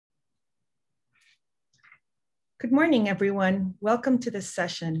Good morning, everyone. Welcome to this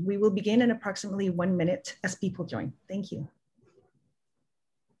session. We will begin in approximately 1 minute as people join. Thank you.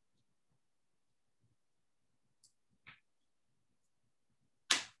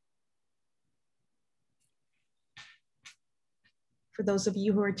 For those of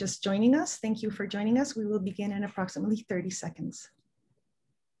you who are just joining us, thank you for joining us. We will begin in approximately 30 seconds.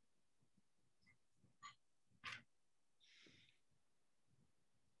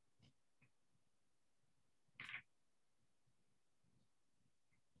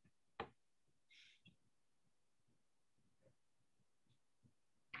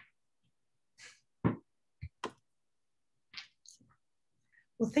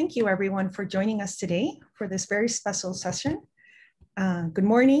 Well, thank you everyone for joining us today for this very special session. Good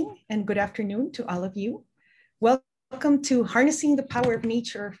morning and good afternoon to all of you. Welcome to Harnessing the Power of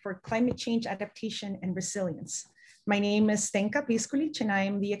Nature for Climate Change Adaptation and Resilience. My name is Stenka Piskulic and I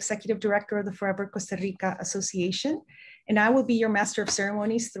am the Executive Director of the Forever Costa Rica Association, and I will be your Master of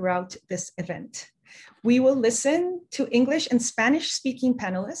Ceremonies throughout this event. We will listen to English and Spanish speaking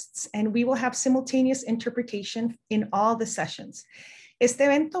panelists, and we will have simultaneous interpretation in all the sessions. Este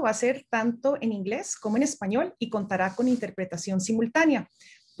evento va a ser tanto en inglés como en español y contará con interpretación simultánea.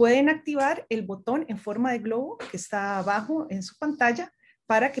 Pueden activar el botón en forma de globo que está abajo en su pantalla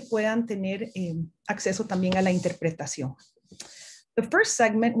para que puedan tener acceso también a la interpretación. The first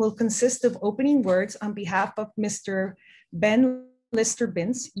segment will consist of opening words on behalf of Mr. Ben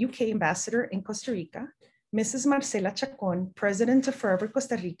Lister-Binns, UK Ambassador in Costa Rica, Mrs. Marcela Chacon, President of Forever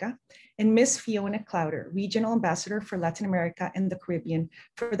Costa Rica, and Ms. Fiona Clowder, Regional Ambassador for Latin America and the Caribbean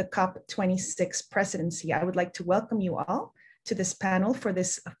for the COP26 Presidency. I would like to welcome you all to this panel for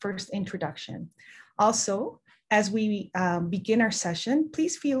this first introduction. Also, as we begin our session,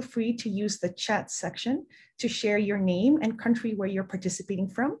 please feel free to use the chat section to share your name and country where you're participating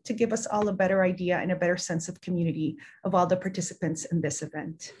from to give us all a better idea and a better sense of community of all the participants in this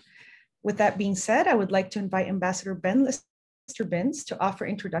event. With that being said, I would like to invite Ambassador Ben Lister-Binns to offer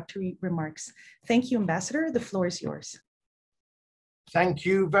introductory remarks. Thank you, Ambassador. The floor is yours. Thank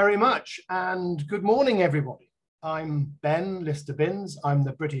you very much, and good morning, everybody. I'm Ben Lister-Binns. I'm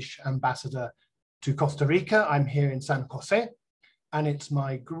the British Ambassador to Costa Rica. I'm here in San Jose, and it's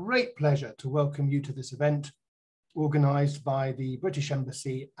my great pleasure to welcome you to this event organized by the British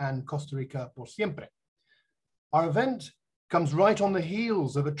Embassy and Costa Rica por Siempre. Our event comes right on the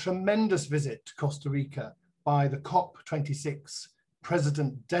heels of a tremendous visit to Costa Rica by the COP26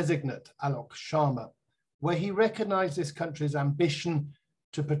 President-designate Alok Sharma, where he recognized this country's ambition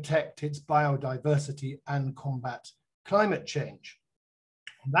to protect its biodiversity and combat climate change.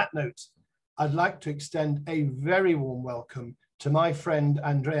 On that note, I'd like to extend a very warm welcome to my friend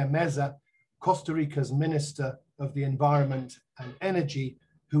Andrea Meza, Costa Rica's Minister of the Environment and Energy,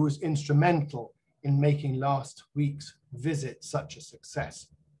 who was instrumental in making last week's visit such a success.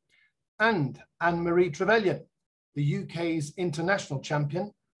 And Anne-Marie Trevelyan, the UK's international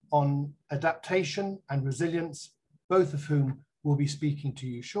champion on adaptation and resilience, both of whom will be speaking to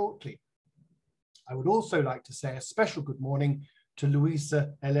you shortly. I would also like to say a special good morning to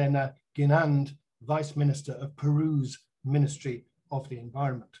Luisa Elena Guinand, Vice Minister of Peru's Ministry of the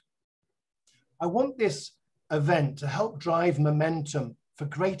Environment. I want this event to help drive momentum for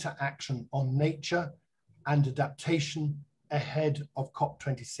greater action on nature and adaptation ahead of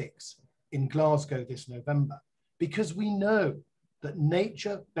COP26 in Glasgow this November, because we know that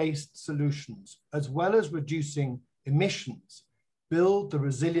nature-based solutions, as well as reducing emissions, build the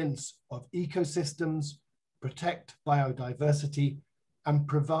resilience of ecosystems, protect biodiversity, and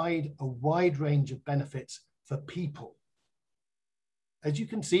provide a wide range of benefits for people. As you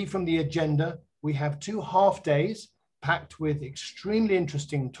can see from the agenda, we have 2 half days packed with extremely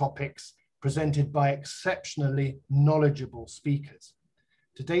interesting topics presented by exceptionally knowledgeable speakers.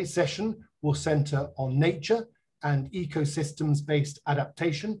 Today's session will center on nature and ecosystems-based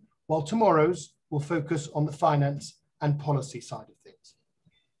adaptation, while tomorrow's will focus on the finance and policy side of things.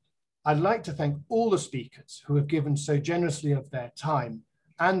 I'd like to thank all the speakers who have given so generously of their time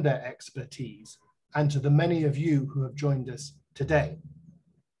and their expertise, and to the many of you who have joined us today.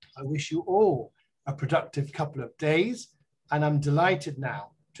 I wish you all a productive couple of days, and I'm delighted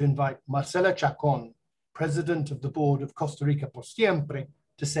now to invite Marcela Chacon, President of the Board of Costa Rica por Siempre,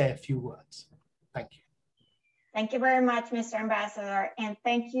 to say a few words. Thank you. Thank you very much, Mr. Ambassador, and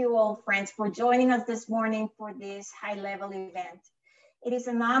thank you all, friends, for joining us this morning for this high-level event. It is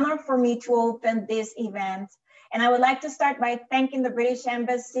an honor for me to open this event, and I would like to start by thanking the British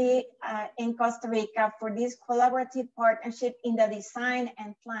Embassy in Costa Rica for this collaborative partnership in the design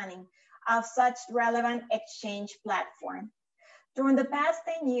and planning of such relevant exchange platform. During the past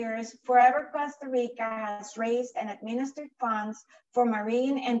 10 years, Forever Costa Rica has raised and administered funds for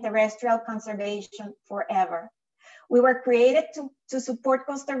marine and terrestrial conservation forever. We were created to support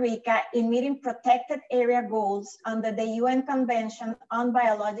Costa Rica in meeting protected area goals under the UN Convention on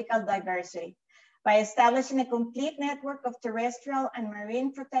Biological Diversity by establishing a complete network of terrestrial and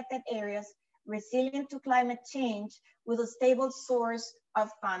marine protected areas resilient to climate change with a stable source of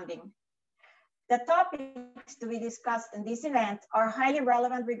funding. The topics to be discussed in this event are highly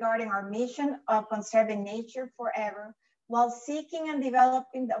relevant regarding our mission of conserving nature forever while seeking and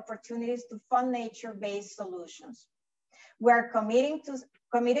developing the opportunities to fund nature-based solutions. We are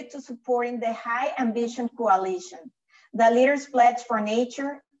committed to supporting the High Ambition Coalition, the Leaders Pledge for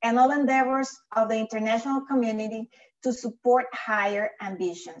Nature, and all endeavors of the international community to support higher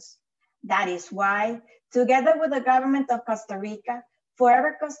ambitions. That is why, together with the government of Costa Rica,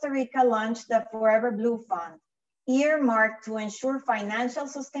 Forever Costa Rica launched the Forever Blue Fund, earmarked to ensure financial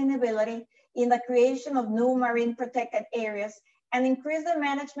sustainability in the creation of new marine protected areas and increase the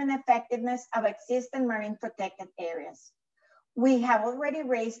management effectiveness of existing marine protected areas. We have already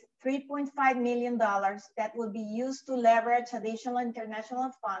raised $3.5 million that will be used to leverage additional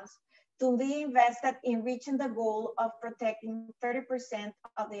international funds to be invested in reaching the goal of protecting 30%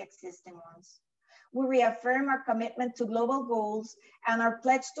 of the existing ones. We reaffirm our commitment to global goals and our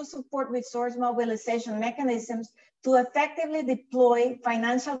pledge to support resource mobilization mechanisms to effectively deploy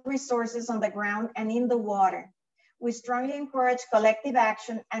financial resources on the ground and in the water. We strongly encourage collective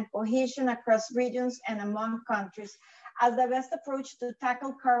action and cohesion across regions and among countries as the best approach to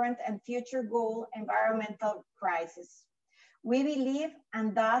tackle current and future goal environmental crises. We believe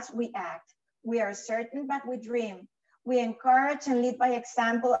and thus we act. We are certain but we dream. We encourage and lead by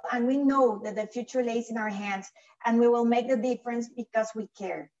example, and we know that the future lays in our hands, and we will make the difference because we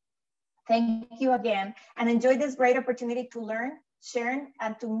care. Thank you again, and enjoy this great opportunity to learn, share,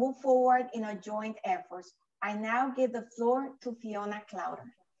 and to move forward in our joint efforts. I now give the floor to Fiona Clowder.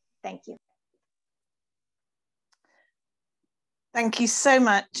 Thank you. Thank you so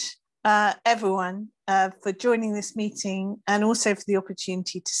much, everyone, for joining this meeting and also for the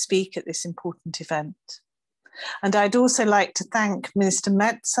opportunity to speak at this important event. And I'd also like to thank Minister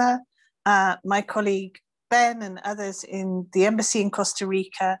Metza, my colleague Ben and others in the embassy in Costa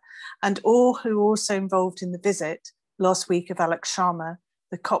Rica, and all who were also involved in the visit last week of Alex Sharma,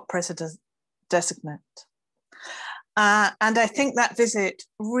 the COP President designate. And I think that visit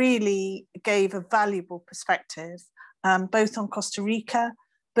really gave a valuable perspective, both on Costa Rica,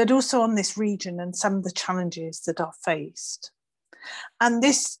 but also on this region and some of the challenges that are faced. And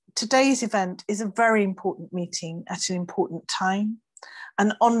today's event is a very important meeting at an important time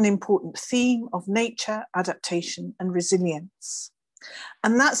and on an important theme of nature, adaptation and resilience.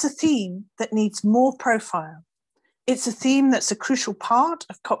 And that's a theme that needs more profile. It's a theme that's a crucial part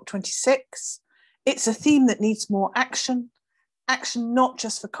of COP26. It's a theme that needs more action not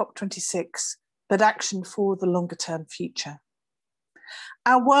just for COP26, but action for the longer term future.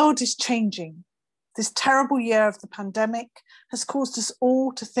 Our world is changing. This terrible year of the pandemic has caused us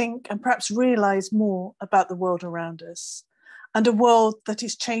all to think and perhaps realize more about the world around us, and a world that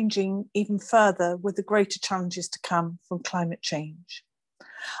is changing even further with the greater challenges to come from climate change.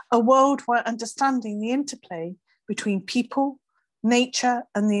 A world where understanding the interplay between people, nature,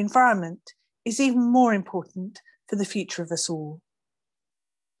 and the environment is even more important for the future of us all.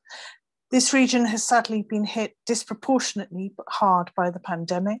 This region has sadly been hit disproportionately but hard by the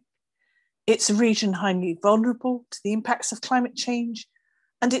pandemic. It's a region highly vulnerable to the impacts of climate change,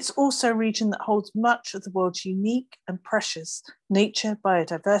 and it's also a region that holds much of the world's unique and precious nature,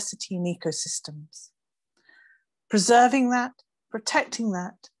 biodiversity, and ecosystems. Preserving that, protecting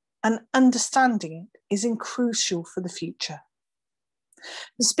that, and understanding it is crucial for the future.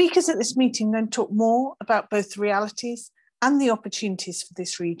 The speakers at this meeting are going to talk more about both the realities and the opportunities for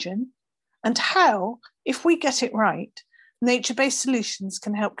this region, and how, if we get it right, nature-based solutions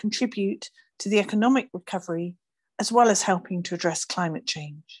can help contribute to the economic recovery, as well as helping to address climate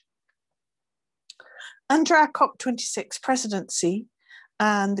change. Under our COP26 presidency,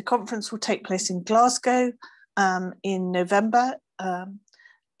 and the conference will take place in Glasgow in November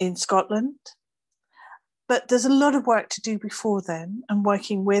in Scotland, but there's a lot of work to do before then, and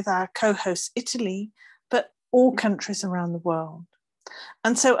working with our co-host Italy, but all countries around the world.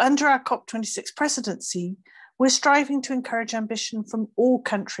 And so under our COP26 presidency, we're striving to encourage ambition from all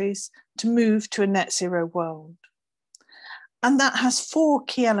countries to move to a net zero world. And that has 4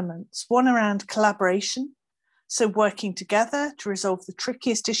 key elements. One around collaboration, so working together to resolve the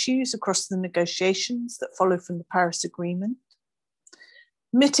trickiest issues across the negotiations that follow from the Paris Agreement.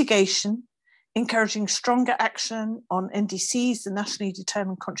 Mitigation, encouraging stronger action on NDCs, the nationally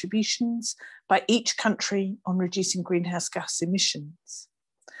determined contributions by each country on reducing greenhouse gas emissions.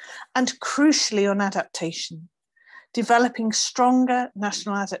 And crucially on adaptation, developing stronger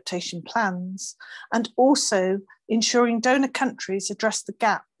national adaptation plans and also ensuring donor countries address the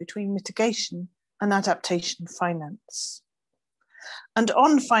gap between mitigation and adaptation finance. And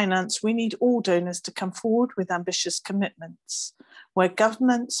on finance, we need all donors to come forward with ambitious commitments, where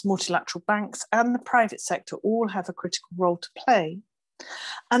governments, multilateral banks, and the private sector all have a critical role to play.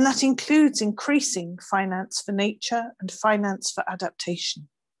 And that includes increasing finance for nature and finance for adaptation.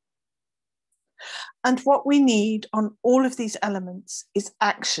 And what we need on all of these elements is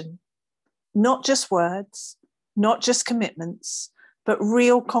action, not just words, not just commitments, but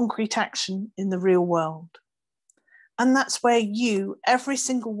real concrete action in the real world. And that's where you, every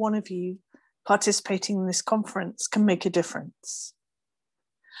single one of you participating in this conference, can make a difference.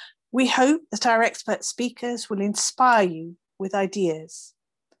 We hope that our expert speakers will inspire you with ideas.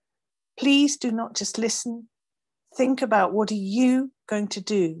 Please do not just listen. Think about, what are you going to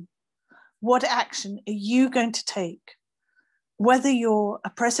do? What action are you going to take? Whether you're a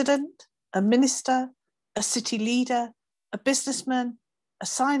president, a minister, a city leader, a businessman, a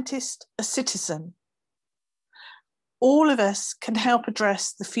scientist, a citizen, all of us can help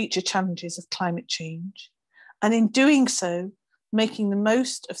address the future challenges of climate change. And in doing so, making the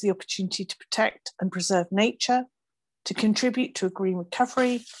most of the opportunity to protect and preserve nature, to contribute to a green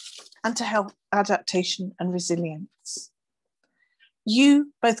recovery, and to help adaptation and resilience.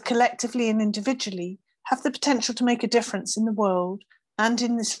 You, both collectively and individually, have the potential to make a difference in the world and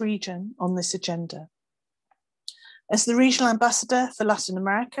in this region on this agenda. As the regional ambassador for Latin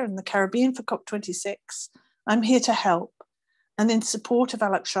America and the Caribbean for COP26, I'm here to help, and in support of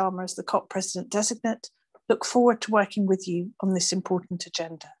Alex Sharma as the COP President Designate, look forward to working with you on this important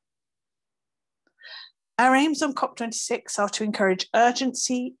agenda. Our aims on COP26 are to encourage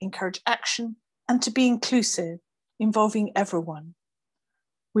urgency, encourage action, and to be inclusive, involving everyone.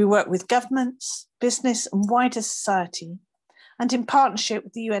 We work with governments, business, and wider society, and in partnership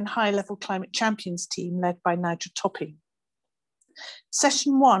with the UN High-Level Climate Champions team led by Nigel Topping.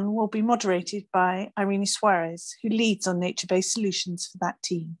 Session 1 will be moderated by Irene Suarez, who leads on nature-based solutions for that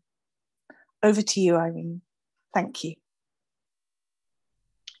team. Over to you, Irene. Thank you.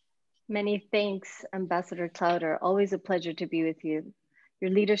 Many thanks, Ambassador Clowder. Always a pleasure to be with you.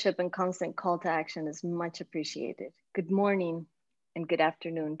 Your leadership and constant call to action is much appreciated. Good morning and good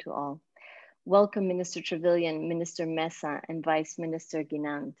afternoon to all. Welcome, Minister Trevelyan, Minister Mesa, and Vice Minister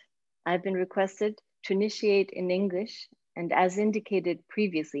Guinand. I've been requested to initiate in English, and as indicated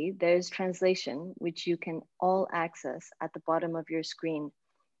previously, there is translation, which you can all access at the bottom of your screen.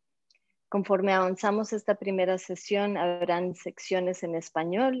 Conforme avanzamos esta primera sesión, habrán secciones en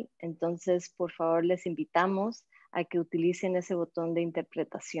español, entonces por favor les invitamos a que utilicen ese botón de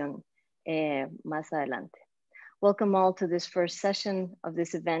interpretación más adelante. Welcome all to this first session of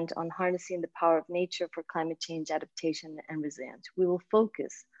this event on harnessing the power of nature for climate change, adaptation, and resilience. We will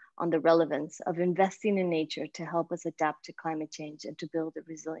focus on the relevance of investing in nature to help us adapt to climate change and to build a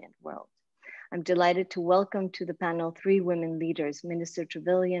resilient world. I'm delighted to welcome to the panel 3 women leaders, Minister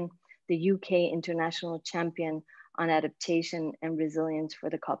Trevelyan, the UK International Champion on Adaptation and Resilience for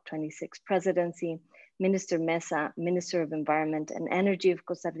the COP26 Presidency, Minister Mesa, Minister of Environment and Energy of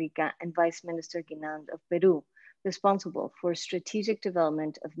Costa Rica, and Vice Minister Guinand of Peru, responsible for strategic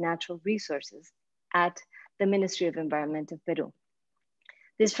development of natural resources at the Ministry of Environment of Peru.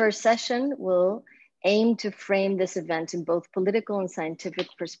 This first session will aim to frame this event in both political and scientific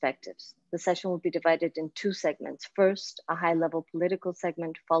perspectives. The session will be divided in 2 segments. First, a high-level political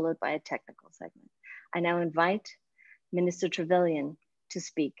segment, followed by a technical segment. I now invite Minister Trevelyan to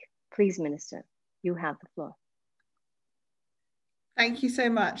speak. Please, Minister, you have the floor. Thank you so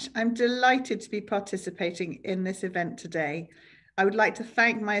much. I'm delighted to be participating in this event today. I would like to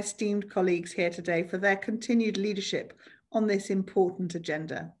thank my esteemed colleagues here today for their continued leadership on this important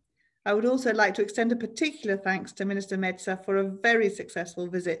agenda. I would also like to extend a particular thanks to Minister Mesa for a very successful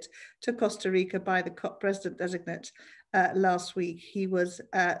visit to Costa Rica by the COP President Designate last week. He was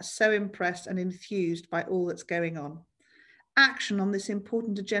so impressed and enthused by all that's going on. Action on this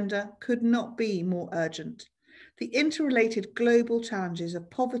important agenda could not be more urgent. The interrelated global challenges of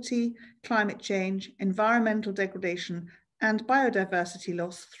poverty, climate change, environmental degradation, and biodiversity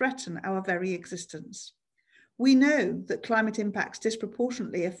loss threaten our very existence. We know that climate impacts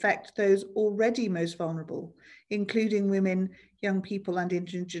disproportionately affect those already most vulnerable, including women, young people, and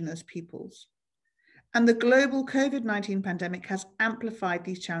indigenous peoples. And the global COVID-19 pandemic has amplified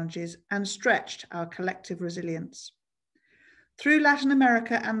these challenges and stretched our collective resilience. Through Latin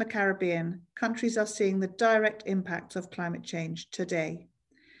America and the Caribbean, countries are seeing the direct impacts of climate change today.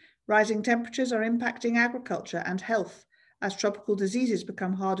 Rising temperatures are impacting agriculture and health as tropical diseases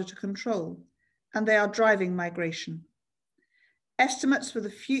become harder to control, and they are driving migration. Estimates for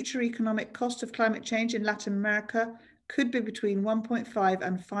the future economic cost of climate change in Latin America could be between 1.5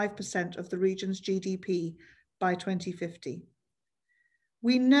 and 5% of the region's GDP by 2050.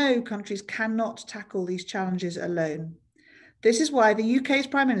 We know countries cannot tackle these challenges alone. This is why the UK's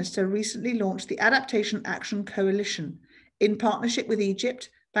Prime Minister recently launched the Adaptation Action Coalition in partnership with Egypt,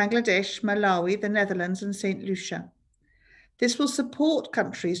 Bangladesh, Malawi, the Netherlands, and St. Lucia. This will support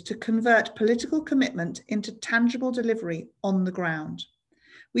countries to convert political commitment into tangible delivery on the ground.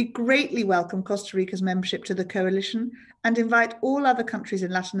 We greatly welcome Costa Rica's membership to the coalition and invite all other countries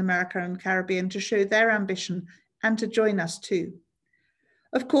in Latin America and Caribbean to show their ambition and to join us too.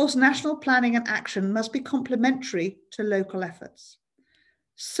 Of course, national planning and action must be complementary to local efforts.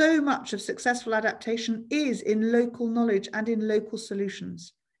 So much of successful adaptation is in local knowledge and in local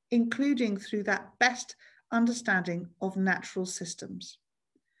solutions, including through that best understanding of natural systems.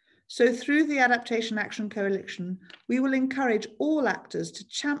 So through the Adaptation Action Coalition, we will encourage all actors to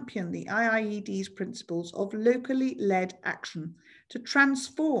champion the IIED's principles of locally led action to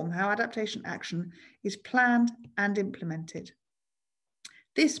transform how adaptation action is planned and implemented.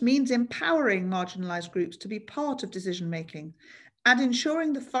 This means empowering marginalised groups to be part of decision-making and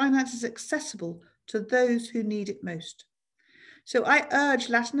ensuring the finance is accessible to those who need it most. So I urge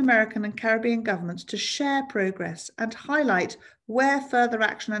Latin American and Caribbean governments to share progress and highlight where further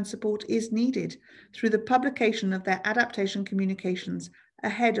action and support is needed through the publication of their adaptation communications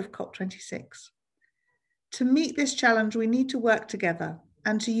ahead of COP26. To meet this challenge, we need to work together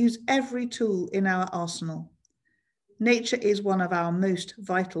and to use every tool in our arsenal. Nature is one of our most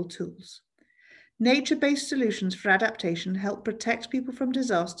vital tools. Nature-based solutions for adaptation help protect people from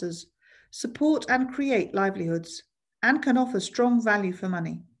disasters, support and create livelihoods, and can offer strong value for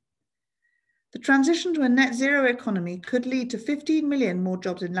money. The transition to a net zero economy could lead to 15 million more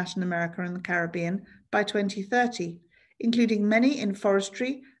jobs in Latin America and the Caribbean by 2030, including many in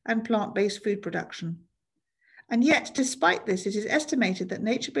forestry and plant-based food production. And yet, despite this, it is estimated that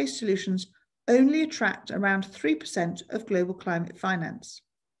nature-based solutions only attract around 3% of global climate finance.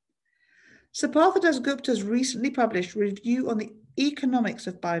 Siddhartha Dasgupta's recently published review on the economics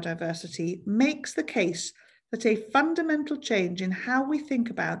of biodiversity makes the case that a fundamental change in how we think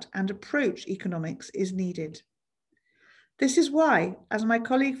about and approach economics is needed. This is why, as my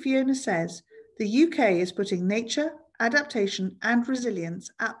colleague Fiona says, the UK is putting nature, adaptation and resilience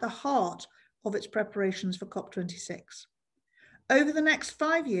at the heart of its preparations for COP26. Over the next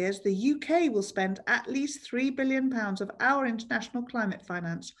 5 years, the UK will spend at least £3 billion of our international climate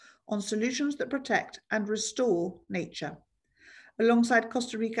finance on solutions that protect and restore nature. Alongside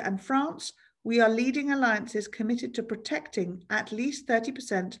Costa Rica and France, we are leading alliances committed to protecting at least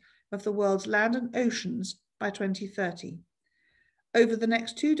 30% of the world's land and oceans by 2030. Over the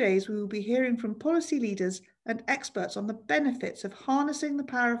next 2 days, we will be hearing from policy leaders and experts on the benefits of harnessing the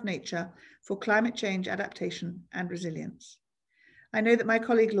power of nature for climate change adaptation and resilience. I know that my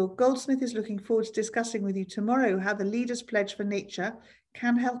colleague Lord Goldsmith is looking forward to discussing with you tomorrow how the Leaders' Pledge for Nature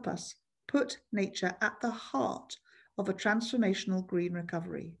can help us put nature at the heart of a transformational green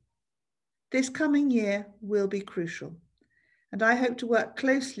recovery. This coming year will be crucial, and I hope to work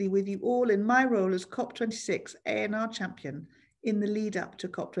closely with you all in my role as COP26 ANR champion in the lead up to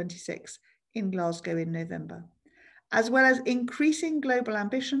COP26 in Glasgow in November, as well as increasing global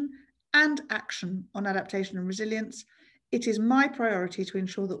ambition and action on adaptation and resilience. It is my priority to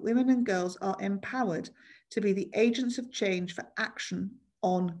ensure that women and girls are empowered to be the agents of change for action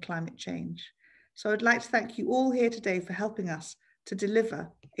on climate change. So I'd like to thank you all here today for helping us to deliver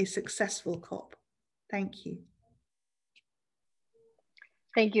a successful COP. Thank you.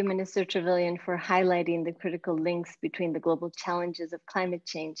 Thank you, Minister Trevelyan, for highlighting the critical links between the global challenges of climate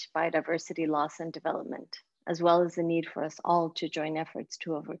change, biodiversity loss, and development, as well as the need for us all to join efforts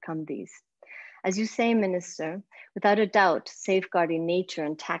to overcome these. As you say, Minister, without a doubt, safeguarding nature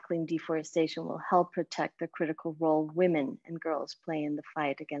and tackling deforestation will help protect the critical role women and girls play in the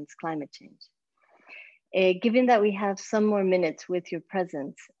fight against climate change. Given that we have some more minutes with your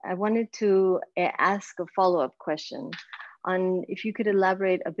presence, I wanted to ask a follow-up question on if you could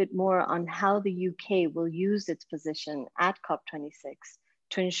elaborate a bit more on how the UK will use its position at COP26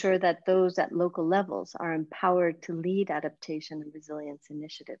 to ensure that those at local levels are empowered to lead adaptation and resilience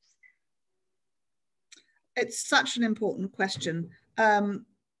initiatives. It's such an important question.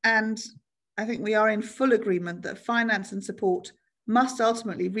 And I think we are in full agreement that finance and support must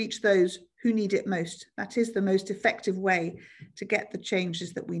ultimately reach those who need it most. That is the most effective way to get the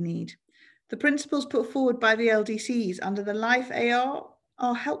changes that we need. The principles put forward by the LDCs under the LIFE AR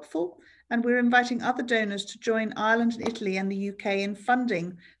are helpful, and we're inviting other donors to join Ireland and Italy and the UK in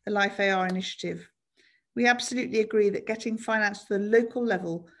funding the LIFE AR initiative. We absolutely agree that getting finance to the local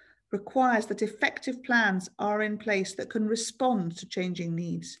level requires that effective plans are in place that can respond to changing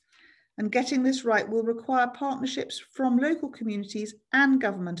needs. And getting this right will require partnerships from local communities and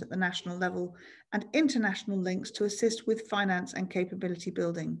government at the national level and international links to assist with finance and capability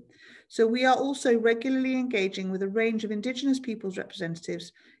building. So we are also regularly engaging with a range of Indigenous peoples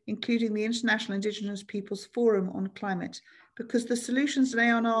representatives, including the International Indigenous Peoples Forum on Climate, because the solutions in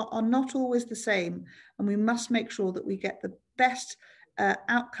AR are not always the same, and we must make sure that we get the best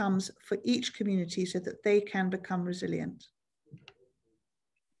outcomes for each community so that they can become resilient.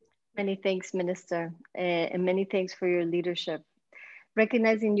 Many thanks, Minister, and many thanks for your leadership.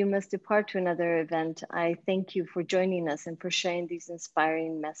 Recognizing you must depart to another event, I thank you for joining us and for sharing these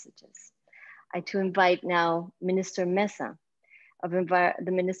inspiring messages. I too invite now Minister Mesa,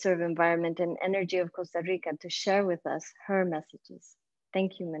 the Minister of Environment and Energy of Costa Rica, to share with us her messages.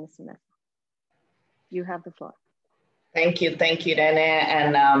 Thank you, Minister Mesa. You have the floor. Thank you, Irene,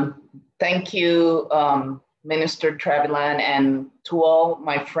 and thank you, Minister Trevelyan, and to all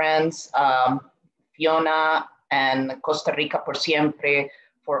my friends, Fiona and Costa Rica por Siempre,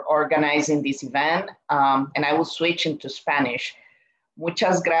 for organizing this event. And I will switch into Spanish.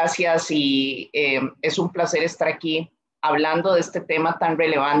 Muchas gracias y es un placer estar aquí hablando de este tema tan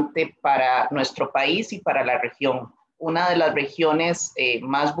relevante para nuestro país y para la región, una de las regiones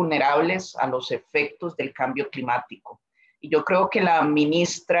más vulnerables a los efectos del cambio climático. Y yo creo que la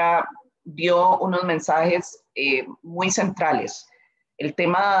ministra dio unos mensajes muy centrales. El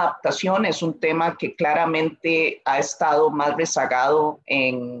tema de adaptación es un tema que claramente ha estado más rezagado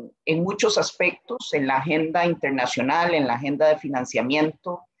en muchos aspectos, en la agenda internacional, en la agenda de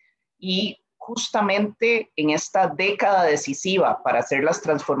financiamiento, y justamente en esta década decisiva para hacer las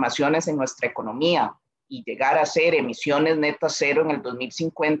transformaciones en nuestra economía y llegar a ser emisiones netas cero en el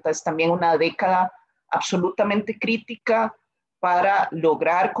 2050, es también una década absolutamente crítica para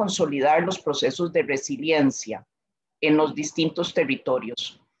lograr consolidar los procesos de resiliencia en los distintos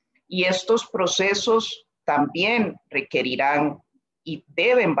territorios. Y estos procesos también requerirán y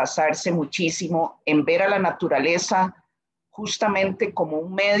deben basarse muchísimo en ver a la naturaleza justamente como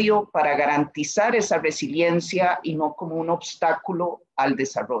un medio para garantizar esa resiliencia y no como un obstáculo al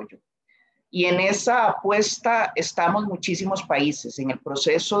desarrollo. Y en esa apuesta estamos muchísimos países en el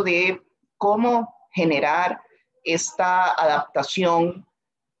proceso de cómo generar esta adaptación.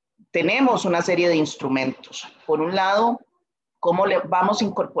 Tenemos una serie de instrumentos. Por un lado, cómo le vamos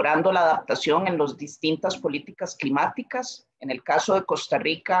incorporando la adaptación en las distintas políticas climáticas. En el caso de Costa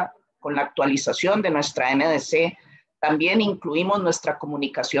Rica, con la actualización de nuestra NDC, también incluimos nuestra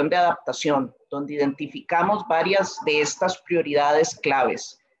comunicación de adaptación, donde identificamos varias de estas prioridades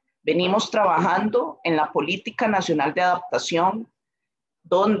claves. Venimos trabajando en la Política Nacional de Adaptación,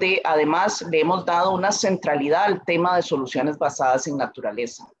 donde además le hemos dado una centralidad al tema de soluciones basadas en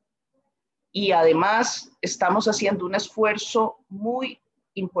naturaleza. Y además estamos haciendo un esfuerzo muy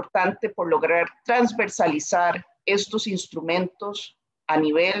importante por lograr transversalizar estos instrumentos a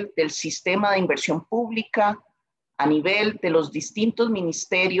nivel del sistema de inversión pública, a nivel de los distintos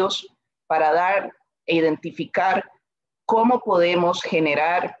ministerios, para dar e identificar cómo podemos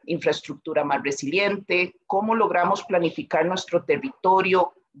generar infraestructura más resiliente, cómo logramos planificar nuestro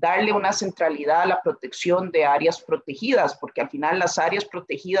territorio, darle una centralidad a la protección de áreas protegidas, porque al final las áreas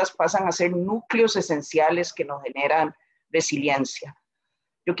protegidas pasan a ser núcleos esenciales que nos generan resiliencia.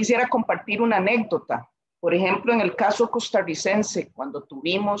 Yo quisiera compartir una anécdota. Por ejemplo, en el caso costarricense, cuando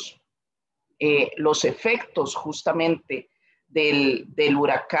tuvimos los efectos justamente del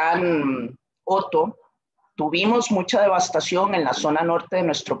huracán Otto, tuvimos mucha devastación en la zona norte de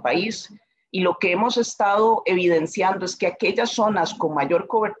nuestro país, y lo que hemos estado evidenciando es que aquellas zonas con mayor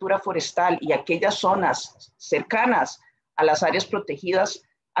cobertura forestal y aquellas zonas cercanas a las áreas protegidas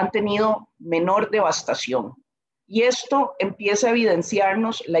han tenido menor devastación. Y esto empieza a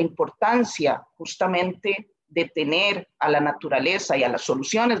evidenciarnos la importancia justamente de tener a la naturaleza y a las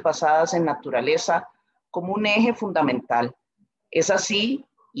soluciones basadas en naturaleza como un eje fundamental. Es así,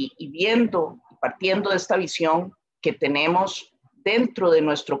 y viendo, partiendo de esta visión, que tenemos dentro de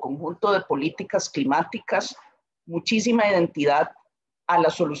nuestro conjunto de políticas climáticas muchísima identidad a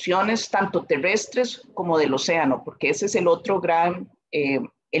las soluciones tanto terrestres como del océano, porque ese es el otro gran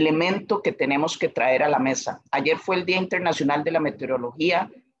elemento que tenemos que traer a la mesa. Ayer fue el Día Internacional de la Meteorología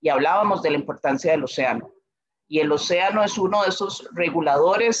y hablábamos de la importancia del océano. y el océano es uno de esos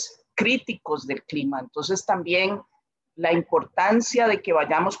reguladores críticos del clima. Entonces también la importancia de que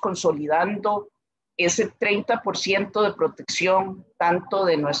vayamos consolidando ese 30% de protección tanto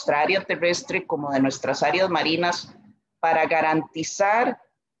de nuestra área terrestre como de nuestras áreas marinas para garantizar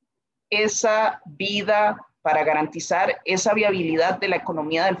esa vida, para garantizar esa viabilidad de la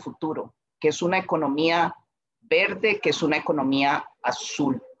economía del futuro, que es una economía verde, que es una economía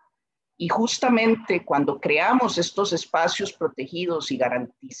azul. Y justamente cuando creamos estos espacios protegidos y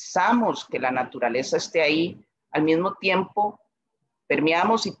garantizamos que la naturaleza esté ahí, al mismo tiempo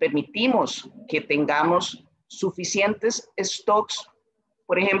permeamos y permitimos que tengamos suficientes stocks,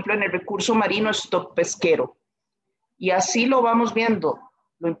 por ejemplo, en el recurso marino, stock pesquero. Y así lo vamos viendo.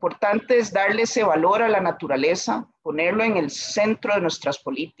 Lo importante es darle ese valor a la naturaleza, ponerlo en el centro de nuestras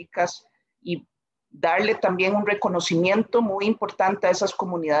políticas y darle también un reconocimiento muy importante a esas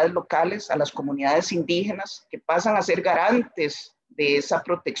comunidades locales, a las comunidades indígenas, que pasan a ser garantes de esa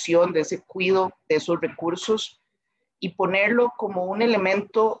protección, de ese cuidado de esos recursos, y ponerlo como un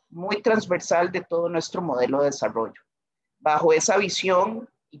elemento muy transversal de todo nuestro modelo de desarrollo. Bajo esa visión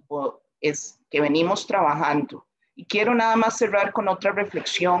es que venimos trabajando. Y quiero nada más cerrar con otra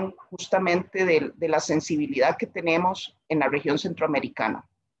reflexión justamente de la sensibilidad que tenemos en la región centroamericana.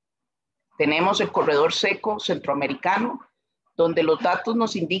 Tenemos el corredor seco centroamericano, donde los datos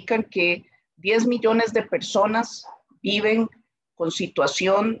nos indican que 10 millones de personas viven con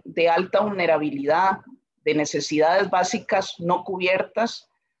situación de alta vulnerabilidad, de necesidades básicas no cubiertas,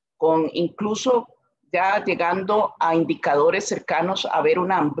 con incluso ya llegando a indicadores cercanos a ver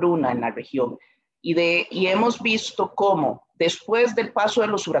una hambruna en la región. Y hemos visto cómo después del paso de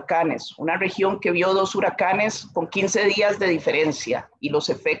los huracanes, una región que vio 2 huracanes con 15 días de diferencia y los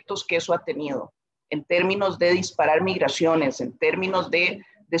efectos que eso ha tenido en términos de disparar migraciones, en términos de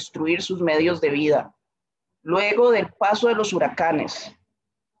destruir sus medios de vida. Luego del paso de los huracanes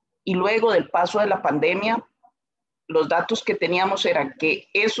y luego del paso de la pandemia, los datos que teníamos eran que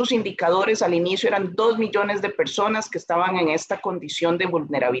esos indicadores al inicio eran 2 millones de personas que estaban en esta condición de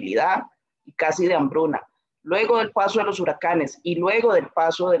vulnerabilidad y casi de hambruna. Luego del paso de los huracanes y luego del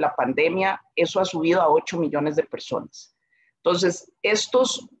paso de la pandemia, eso ha subido a 8 millones de personas. Entonces,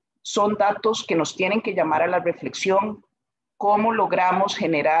 estos son datos que nos tienen que llamar a la reflexión, cómo logramos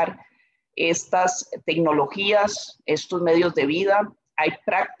generar estas tecnologías, estos medios de vida. Hay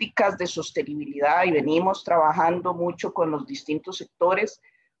prácticas de sostenibilidad y venimos trabajando mucho con los distintos sectores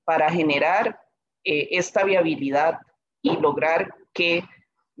para generar esta viabilidad y lograr que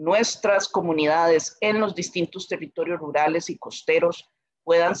nuestras comunidades en los distintos territorios rurales y costeros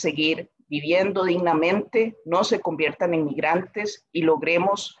puedan seguir viviendo dignamente, no se conviertan en migrantes y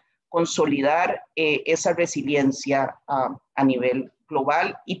logremos consolidar esa resiliencia a nivel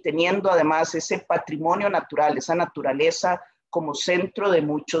global y teniendo además ese patrimonio natural, esa naturaleza como centro de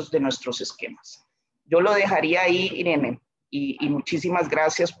muchos de nuestros esquemas. Yo lo dejaría ahí, Irene, y muchísimas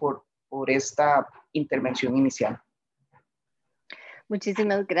gracias por esta intervención inicial.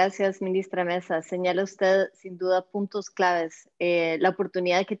 Muchísimas gracias, ministra Mesa. Señala usted sin duda puntos claves. La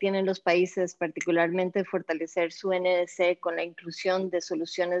oportunidad que tienen los países, particularmente de fortalecer su NDC con la inclusión de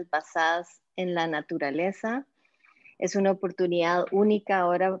soluciones basadas en la naturaleza. Es una oportunidad única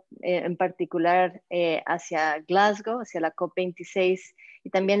ahora, en particular hacia Glasgow, hacia la COP26, y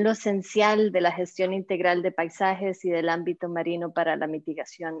también lo esencial de la gestión integral de paisajes y del ámbito marino para la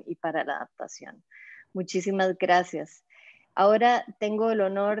mitigación y para la adaptación. Muchísimas gracias. Ahora tengo el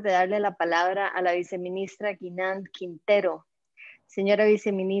honor de darle la palabra a la viceministra Guinand Quintero. Señora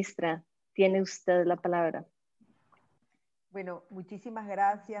viceministra, tiene usted la palabra. Bueno, muchísimas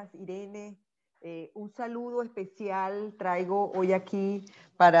gracias, Irene. Un saludo especial traigo hoy aquí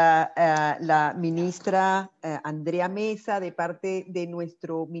para la ministra Andrea Mesa, de parte de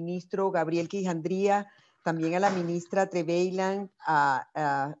nuestro ministro Gabriel Quijandría, también a la ministra Trevelyan,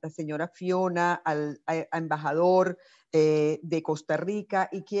 a la señora Fiona, al embajador de Costa Rica,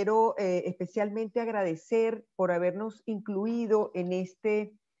 y quiero especialmente agradecer por habernos incluido en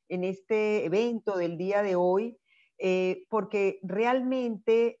este evento del día de hoy, porque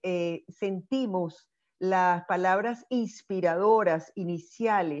realmente sentimos las palabras inspiradoras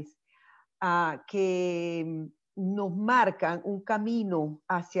iniciales que nos marcan un camino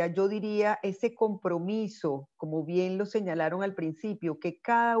hacia, yo diría, ese compromiso, como bien lo señalaron al principio, que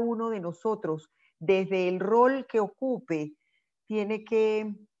cada uno de nosotros, desde el rol que ocupe, tiene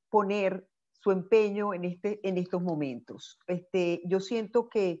que poner su empeño en estos momentos. Yo siento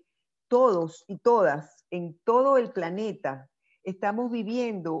que todos y todas en todo el planeta estamos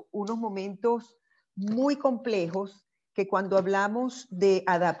viviendo unos momentos muy complejos que cuando hablamos de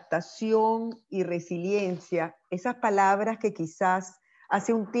adaptación y resiliencia, esas palabras que quizás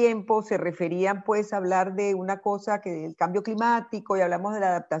hace un tiempo se referían pues a hablar de una cosa que el cambio climático y hablamos de la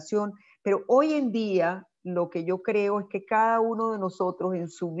adaptación, pero hoy en día lo que yo creo es que cada uno de nosotros en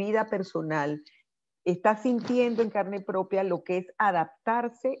su vida personal está sintiendo en carne propia lo que es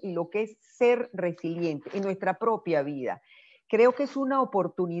adaptarse y lo que es ser resiliente en nuestra propia vida. Creo que es una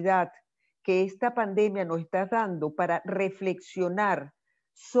oportunidad que esta pandemia nos está dando para reflexionar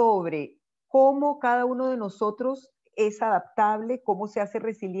sobre cómo cada uno de nosotros es adaptable, cómo se hace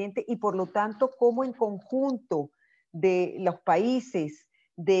resiliente y por lo tanto cómo en conjunto de los países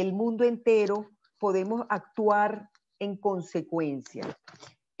del mundo entero podemos actuar en consecuencia.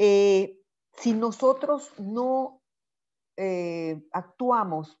 Si nosotros no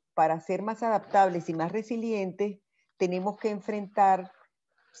actuamos para ser más adaptables y más resilientes, tenemos que enfrentar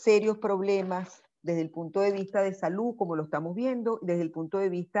serios problemas desde el punto de vista de salud, como lo estamos viendo, desde el punto de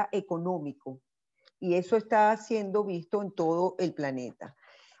vista económico. Y eso está siendo visto en todo el planeta.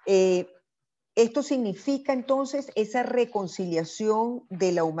 Esto significa entonces esa reconciliación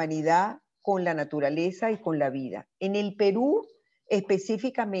de la humanidad con la naturaleza y con la vida. En el Perú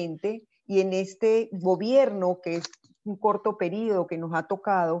específicamente, y en este gobierno que es un corto periodo que nos ha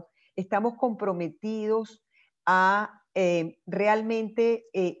tocado, estamos comprometidos a realmente,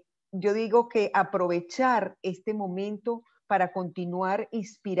 yo digo que aprovechar este momento para continuar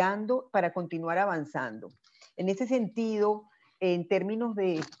inspirando, para continuar avanzando. En ese sentido, en términos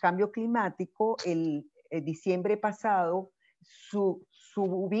de cambio climático, el diciembre pasado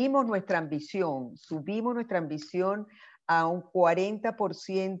subimos nuestra ambición a un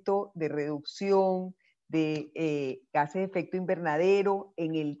 40% de reducción de gases de efecto invernadero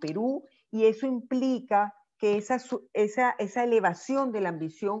en el Perú, y eso implica que esa elevación de la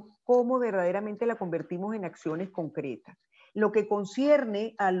ambición, cómo verdaderamente la convertimos en acciones concretas. Lo que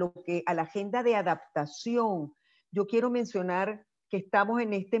concierne a la agenda de adaptación, yo quiero mencionar que estamos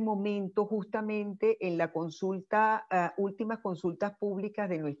en este momento justamente en la consulta, últimas consultas públicas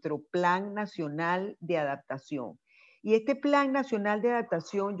de nuestro Plan Nacional de Adaptación. Y este Plan Nacional de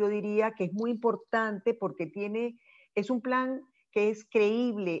Adaptación yo diría que es muy importante porque es un plan que es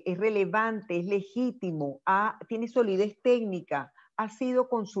creíble, es relevante, es legítimo, tiene solidez técnica, ha sido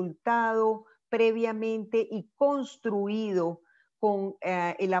consultado previamente y construido con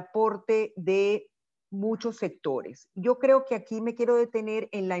el aporte de muchos sectores. Yo creo que aquí me quiero detener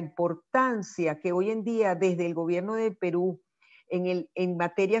en la importancia que hoy en día desde el gobierno de Perú, en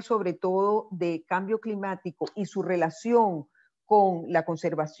materia sobre todo de cambio climático y su relación con la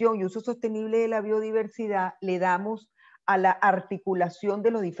conservación y uso sostenible de la biodiversidad, le damos a la articulación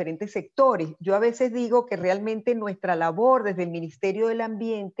de los diferentes sectores. Yo a veces digo que realmente nuestra labor desde el Ministerio del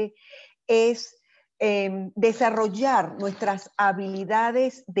Ambiente es desarrollar nuestras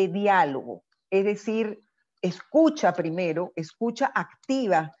habilidades de diálogo, es decir, escucha primero, escucha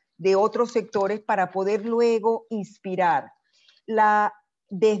activa de otros sectores para poder luego inspirar.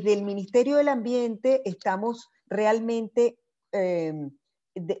 Desde el Ministerio del Ambiente estamos realmente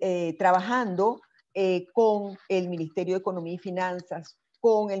trabajando con el Ministerio de Economía y Finanzas,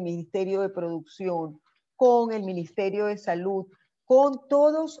 con el Ministerio de Producción, con el Ministerio de Salud, con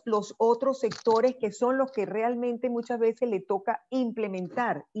todos los otros sectores que son los que realmente muchas veces le toca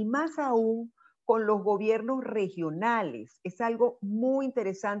implementar, y más aún con los gobiernos regionales. Es algo muy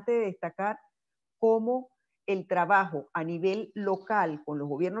interesante de destacar cómo el trabajo a nivel local con los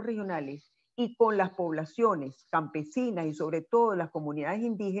gobiernos regionales y con las poblaciones campesinas y sobre todo las comunidades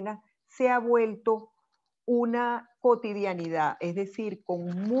indígenas se ha vuelto una cotidianidad, es decir, con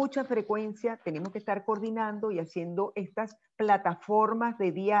mucha frecuencia tenemos que estar coordinando y haciendo estas plataformas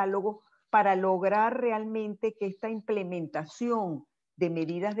de diálogo para lograr realmente que esta implementación de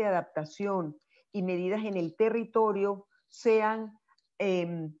medidas de adaptación y medidas en el territorio sean,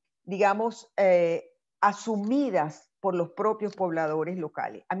 asumidas por los propios pobladores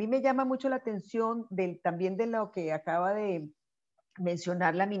locales. A mí me llama mucho la atención también de lo que acaba de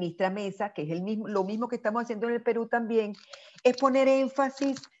mencionar la ministra Mesa, que es lo mismo que estamos haciendo en el Perú también, es poner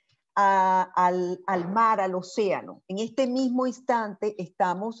énfasis al mar, al océano. En este mismo instante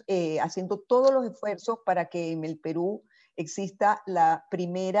estamos haciendo todos los esfuerzos para que en el Perú exista la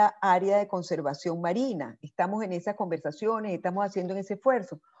primera área de conservación marina. Estamos en esas conversaciones, estamos haciendo ese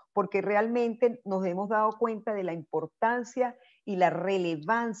esfuerzo, porque realmente nos hemos dado cuenta de la importancia y la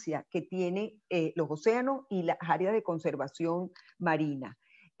relevancia que tienen los océanos y las áreas de conservación marina.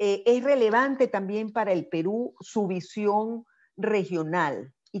 Es relevante también para el Perú su visión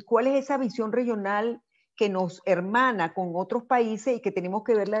regional. ¿Y cuál es esa visión regional que nos hermana con otros países y que tenemos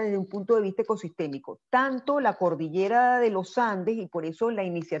que verla desde un punto de vista ecosistémico. Tanto la cordillera de los Andes, y por eso la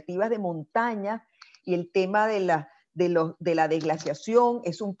iniciativa de montaña y el tema de la desglaciación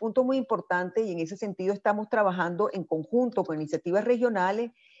es un punto muy importante, y en ese sentido estamos trabajando en conjunto con iniciativas regionales.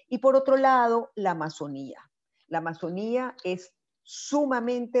 Y por otro lado, la Amazonía. La Amazonía es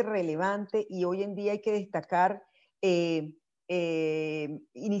sumamente relevante y hoy en día hay que destacar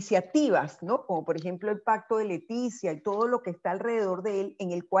iniciativas, ¿no? Como por ejemplo el Pacto de Leticia y todo lo que está alrededor de él,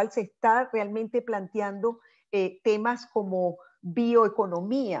 en el cual se está realmente planteando temas como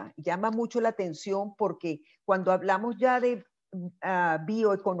bioeconomía. Llama mucho la atención porque cuando hablamos ya de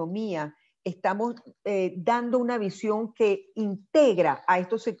bioeconomía, estamos dando una visión que integra a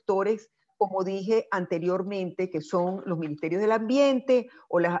estos sectores, como dije anteriormente, que son los ministerios del ambiente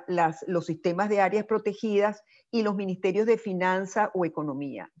o los sistemas de áreas protegidas y los ministerios de finanza o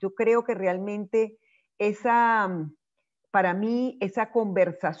economía. Yo creo que realmente para mí, esa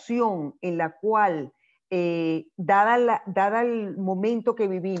conversación en la cual, dada el momento que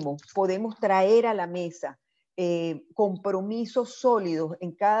vivimos, podemos traer a la mesa compromisos sólidos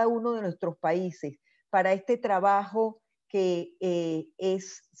en cada uno de nuestros países para este trabajo que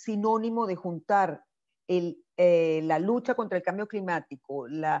es sinónimo de juntar la lucha contra el cambio climático,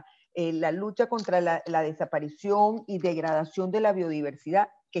 la lucha contra la desaparición y degradación de la biodiversidad,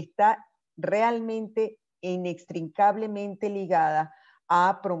 que está realmente inextricablemente ligada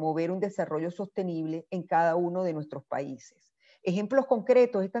a promover un desarrollo sostenible en cada uno de nuestros países. Ejemplos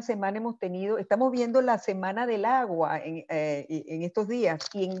concretos, esta semana estamos viendo la Semana del Agua en estos días,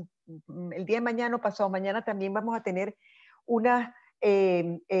 y el día de mañana o pasado mañana también vamos a tener unos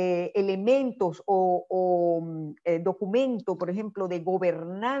elementos o documentos, por ejemplo, de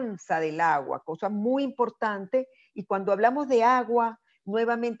gobernanza del agua, cosa muy importante. Y cuando hablamos de agua,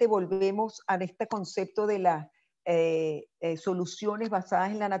 nuevamente volvemos a este concepto de las soluciones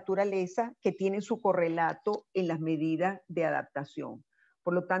basadas en la naturaleza, que tienen su correlato en las medidas de adaptación.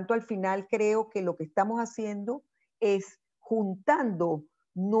 Por lo tanto, al final creo que lo que estamos haciendo es juntando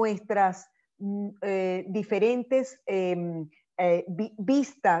nuestras diferentes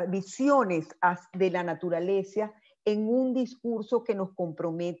visiones de la naturaleza en un discurso que nos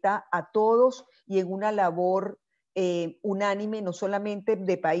comprometa a todos y en una labor unánime, no solamente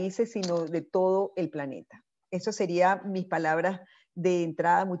de países, sino de todo el planeta. Esas serían mis palabras de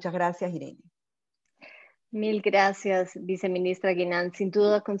entrada. Muchas gracias, Irene. Mil gracias, viceministra Guinán. Sin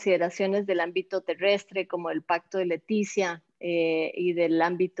duda, consideraciones del ámbito terrestre, como el Pacto de Leticia, y del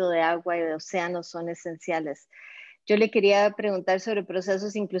ámbito de agua y de océanos son esenciales. Yo le quería preguntar sobre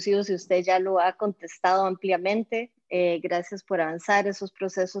procesos inclusivos, y usted ya lo ha contestado ampliamente. Gracias por avanzar esos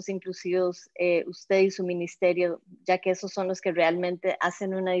procesos inclusivos, usted y su ministerio, ya que esos son los que realmente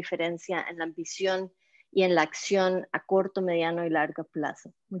hacen una diferencia en la ambición y en la acción a corto, mediano y largo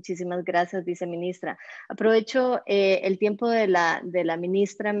plazo. Muchísimas gracias, viceministra. Aprovecho el tiempo de la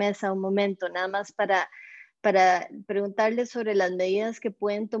ministra Mesa un momento, nada más para preguntarle sobre las medidas que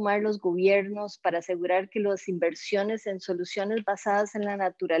pueden tomar los gobiernos para asegurar que las inversiones en soluciones basadas en la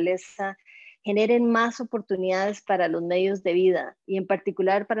naturaleza generen más oportunidades para los medios de vida y en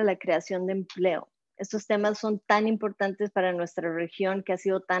particular para la creación de empleo. Estos temas son tan importantes para nuestra región, que ha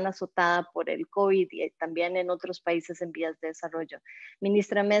sido tan azotada por el COVID y también en otros países en vías de desarrollo.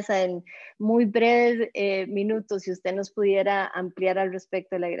 Ministra Mesa, en muy breves minutos, si usted nos pudiera ampliar al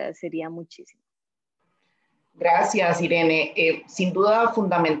respecto, le agradecería muchísimo. Gracias, Irene. Sin duda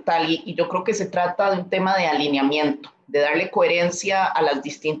fundamental, y yo creo que se trata de un tema de alineamiento, de darle coherencia a las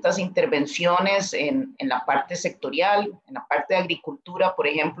distintas intervenciones en la parte sectorial. En la parte de agricultura, por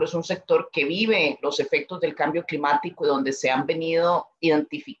ejemplo, es un sector que vive los efectos del cambio climático y donde se han venido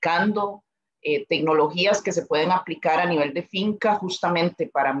identificando tecnologías que se pueden aplicar a nivel de finca justamente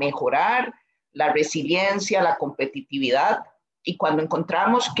para mejorar la resiliencia, la competitividad. Y cuando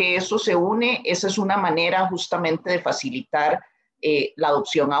encontramos que eso se une, esa es una manera justamente de facilitar la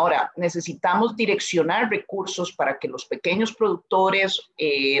adopción. Ahora, necesitamos direccionar recursos para que los pequeños productores,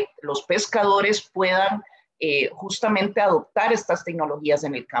 los pescadores puedan justamente adoptar estas tecnologías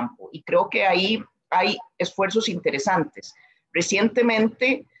en el campo. Y creo que ahí hay esfuerzos interesantes.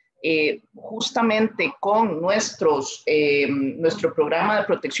 Recientemente, justamente con nuestro programa de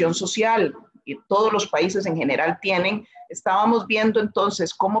protección social, y todos los países en general tienen, estábamos viendo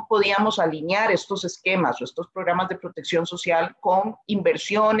entonces cómo podíamos alinear estos esquemas o estos programas de protección social con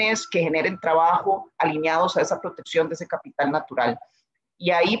inversiones que generen trabajo alineados a esa protección de ese capital natural. Y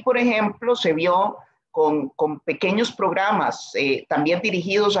ahí, por ejemplo, se vio con pequeños programas, también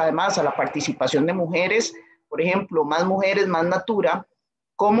dirigidos además a la participación de mujeres, por ejemplo, Más Mujeres, Más Natura,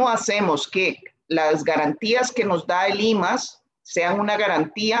 cómo hacemos que las garantías que nos da el IMAS sean una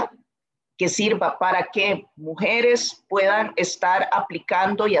garantía que sirva para que mujeres puedan estar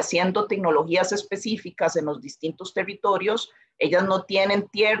aplicando y haciendo tecnologías específicas en los distintos territorios. Ellas no tienen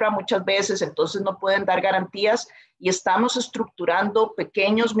tierra muchas veces, entonces no pueden dar garantías, y estamos estructurando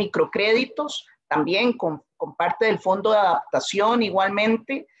pequeños microcréditos también con parte del Fondo de Adaptación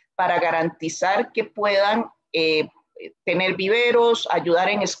igualmente, para garantizar que puedan tener viveros, ayudar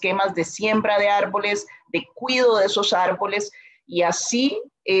en esquemas de siembra de árboles, de cuidado de esos árboles, y así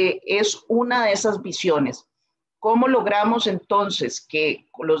es una de esas visiones. ¿Cómo logramos entonces que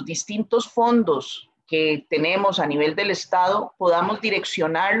los distintos fondos que tenemos a nivel del Estado podamos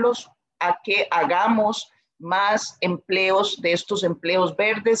direccionarlos a que hagamos más empleos, de estos empleos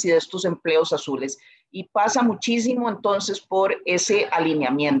verdes y de estos empleos azules? Y pasa muchísimo entonces por ese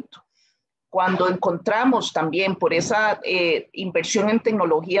alineamiento. Cuando encontramos también por esa inversión en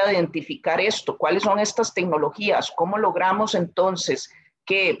tecnología de identificar esto, cuáles son estas tecnologías, cómo logramos entonces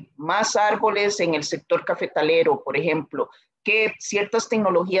que más árboles en el sector cafetalero, por ejemplo, que ciertas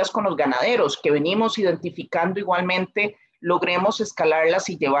tecnologías con los ganaderos que venimos identificando igualmente, logremos escalarlas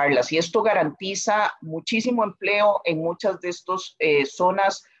y llevarlas. Y esto garantiza muchísimo empleo en muchas de estas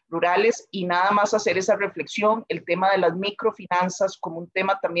zonas rurales. Y nada más hacer esa reflexión, el tema de las microfinanzas como un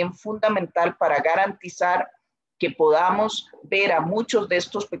tema también fundamental para garantizar que podamos ver a muchos de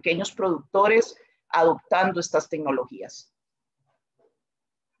estos pequeños productores adoptando estas tecnologías.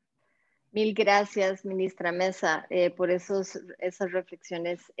 Mil gracias, ministra Mesa, por esas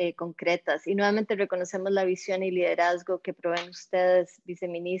reflexiones concretas. Y nuevamente reconocemos la visión y liderazgo que proveen ustedes,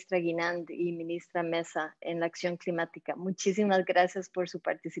 viceministra Guinand y ministra Mesa, en la acción climática. Muchísimas gracias por su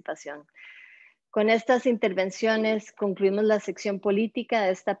participación. Con estas intervenciones concluimos la sección política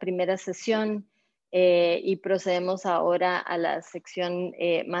de esta primera sesión y procedemos ahora a la sección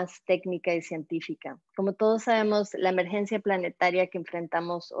más técnica y científica. Como todos sabemos, la emergencia planetaria que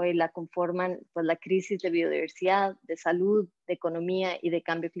enfrentamos hoy la conforman pues, la crisis de biodiversidad, de salud, de economía y de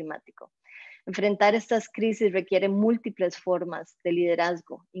cambio climático. Enfrentar estas crisis requiere múltiples formas de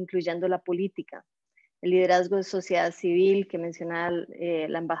liderazgo, incluyendo la política, el liderazgo de sociedad civil que mencionaba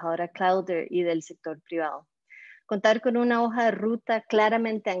la embajadora Clauder y del sector privado. Contar con una hoja de ruta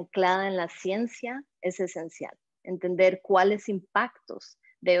claramente anclada en la ciencia es esencial. Entender cuáles impactos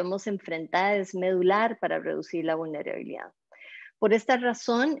debemos enfrentar es medular para reducir la vulnerabilidad. Por esta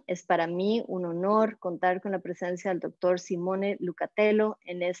razón, es para mí un honor contar con la presencia del doctor Simone Lucatello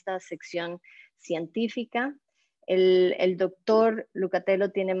en esta sección científica. El doctor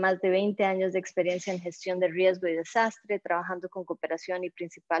Lucatello tiene más de 20 años de experiencia en gestión de riesgo y desastre, trabajando con cooperación y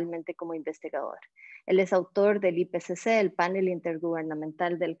principalmente como investigador. Él es autor del IPCC, el Panel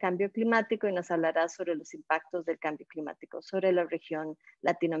Intergubernamental del Cambio Climático, y nos hablará sobre los impactos del cambio climático sobre la región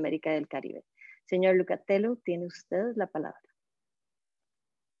Latinoamérica y del Caribe. Señor Lucatello, tiene usted la palabra.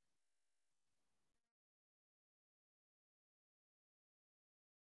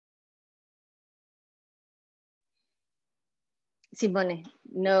 Simone,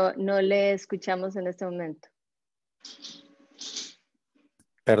 no le escuchamos en este momento.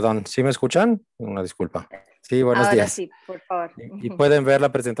 Perdón, ¿sí me escuchan? Una disculpa. Sí, buenos Ahora días. Sí, por favor. ¿Y pueden ver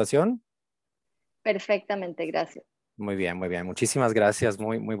la presentación? Perfectamente, gracias. Muy bien, muy bien. Muchísimas gracias.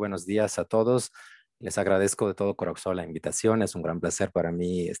 Muy buenos días a todos. Les agradezco de todo corazón la invitación. Es un gran placer para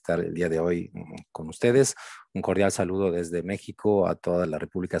mí estar el día de hoy con ustedes. Un cordial saludo desde México a todas las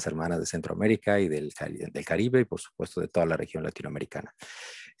repúblicas hermanas de Centroamérica y del Caribe y por supuesto de toda la región latinoamericana.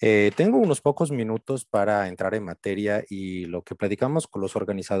 Tengo unos pocos minutos para entrar en materia y lo que platicamos con los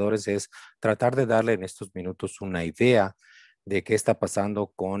organizadores es tratar de darle en estos minutos una idea de qué está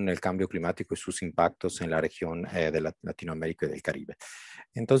pasando con el cambio climático y sus impactos en la región de Latinoamérica y del Caribe.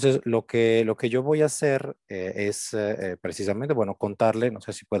 Entonces, lo que yo voy a hacer es precisamente, bueno, contarle, no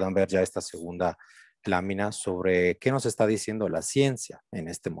sé si puedan ver ya esta segunda lámina sobre qué nos está diciendo la ciencia en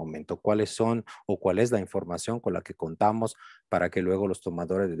este momento, cuáles son o cuál es la información con la que contamos para que luego los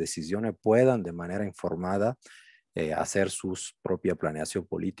tomadores de decisiones puedan de manera informada hacer su propia planeación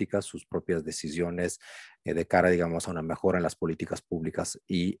política, sus propias decisiones de cara, digamos, a una mejora en las políticas públicas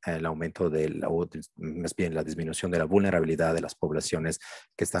y el aumento más bien la disminución de la vulnerabilidad de las poblaciones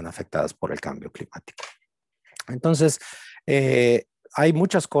que están afectadas por el cambio climático. Entonces, hay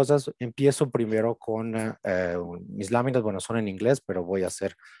muchas cosas. Empiezo primero con mis láminas, bueno, son en inglés, pero voy a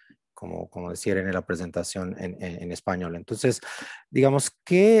hacer como decían en la presentación en español. Entonces, digamos,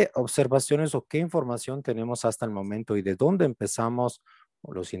 ¿qué observaciones o qué información tenemos hasta el momento y de dónde empezamos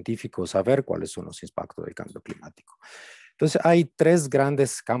los científicos a ver cuáles son los impactos del cambio climático? Entonces, hay tres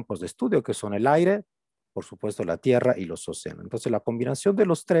grandes campos de estudio que son el aire, por supuesto la tierra y los océanos. Entonces, la combinación de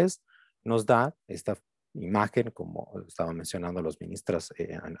los tres nos da esta imagen, como estaban mencionando los ministros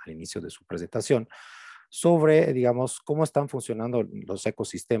al inicio de su presentación, sobre, digamos, cómo están funcionando los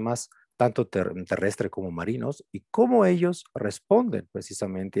ecosistemas, tanto terrestres como marinos, y cómo ellos responden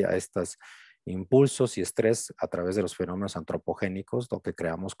precisamente a estos impulsos y estrés a través de los fenómenos antropogénicos, lo que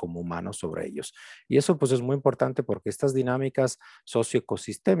creamos como humanos sobre ellos. Y eso pues es muy importante porque estas dinámicas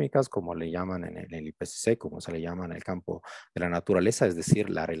socioecosistémicas, como le llaman en el IPCC, como se le llama en el campo de la naturaleza, es decir,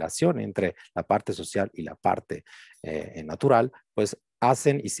 la relación entre la parte social y la parte natural, pues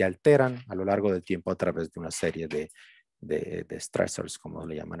hacen y se alteran a lo largo del tiempo a través de una serie de stressors, como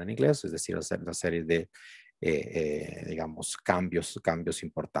le llaman en inglés, es decir, una serie de digamos, cambios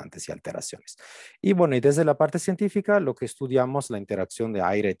importantes y alteraciones. Y bueno, y desde la parte científica, lo que estudiamos la interacción de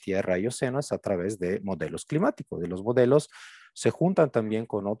aire, tierra y océanos a través de modelos climáticos. De los modelos se juntan también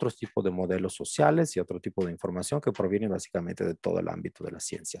con otros tipos de modelos sociales y otro tipo de información que provienen básicamente de todo el ámbito de las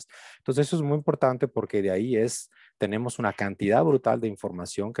ciencias. Entonces eso es muy importante porque de ahí tenemos una cantidad brutal de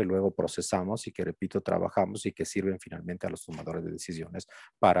información que luego procesamos y que, repito, trabajamos y que sirven finalmente a los tomadores de decisiones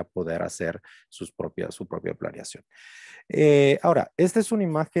para poder hacer su propia planeación. Ahora, esta es una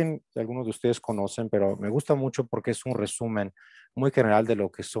imagen que algunos de ustedes conocen, pero me gusta mucho porque es un resumen muy general de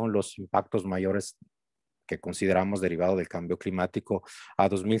lo que son los impactos mayores que consideramos derivado del cambio climático a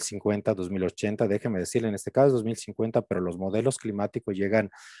 2050, 2080. Déjenme decirle, en este caso 2050, pero los modelos climáticos llegan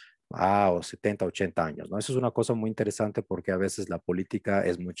a 70, 80 años, ¿no? Eso es una cosa muy interesante porque a veces la política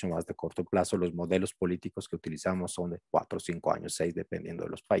es mucho más de corto plazo. Los modelos políticos que utilizamos son de 4, 5 años, 6, dependiendo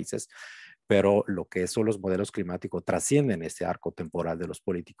de los países, pero lo que son los modelos climáticos trascienden ese arco temporal de los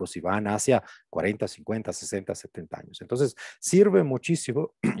políticos y van hacia 40, 50, 60, 70 años. Entonces, sirve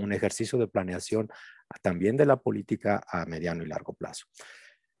muchísimo un ejercicio de planeación también de la política a mediano y largo plazo.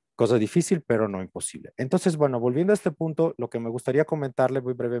 Cosa difícil, pero no imposible. Entonces, bueno, volviendo a este punto, lo que me gustaría comentarle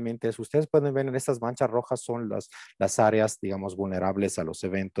muy brevemente es, ustedes pueden ver en estas manchas rojas son las áreas, digamos, vulnerables a los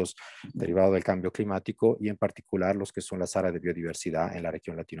eventos derivados del cambio climático y en particular los que son las áreas de biodiversidad en la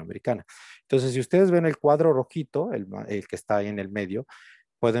región latinoamericana. Entonces, si ustedes ven el cuadro rojito, el que está ahí en el medio,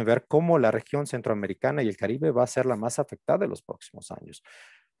 pueden ver cómo la región centroamericana y el Caribe va a ser la más afectada en los próximos años.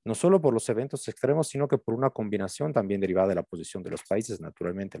 No solo por los eventos extremos, sino que por una combinación también derivada de la posición de los países,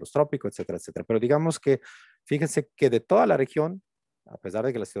 naturalmente los trópicos, etcétera, etcétera. Pero digamos que, fíjense que de toda la región, a pesar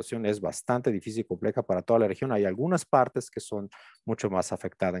de que la situación es bastante difícil y compleja para toda la región, hay algunas partes que son mucho más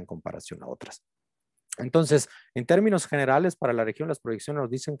afectadas en comparación a otras. Entonces, en términos generales, para la región, las proyecciones nos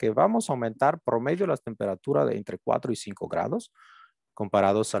dicen que vamos a aumentar promedio las temperaturas de entre 4 y 5 grados,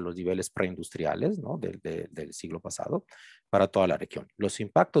 comparados a los niveles preindustriales, ¿no? del siglo pasado para toda la región. Los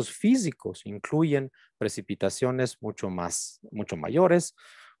impactos físicos incluyen precipitaciones mucho mayores,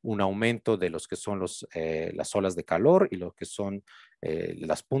 un aumento de los que son las olas de calor y lo que son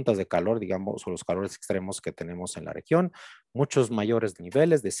las puntas de calor, digamos, o los calores extremos que tenemos en la región, muchos mayores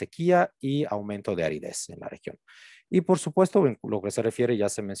niveles de sequía y aumento de aridez en la región. Y por supuesto, en lo que se refiere, ya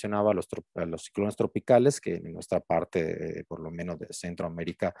se mencionaba a los ciclones tropicales, que en nuestra parte, por lo menos de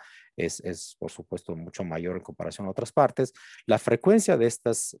Centroamérica, es por supuesto mucho mayor en comparación a otras partes. La frecuencia de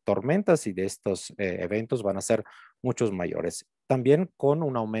estas tormentas y de estos eventos van a ser muchos mayores, también con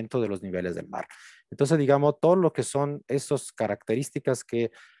un aumento de los niveles del mar. Entonces, digamos, todo lo que son esas características que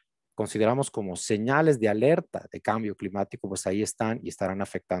consideramos como señales de alerta de cambio climático, pues ahí están y estarán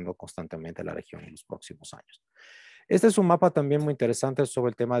afectando constantemente a la región en los próximos años. Este es un mapa también muy interesante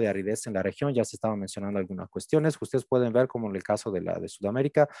sobre el tema de aridez en la región. Ya se estaban mencionando algunas cuestiones. Ustedes pueden ver como en el caso de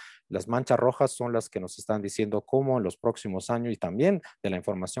Sudamérica, las manchas rojas son las que nos están diciendo cómo en los próximos años y también de la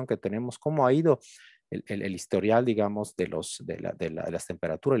información que tenemos, cómo ha ido el historial, digamos, de las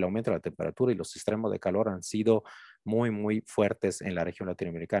temperaturas, el aumento de la temperatura y los extremos de calor han sido muy fuertes en la región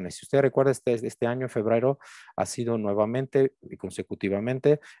latinoamericana. Y si usted recuerda, este año, en febrero, ha sido nuevamente y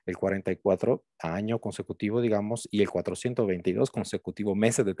consecutivamente el 44 año consecutivo, digamos, y el 422 consecutivo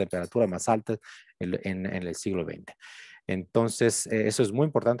meses de temperatura más altas en el siglo XX. Entonces, eso es muy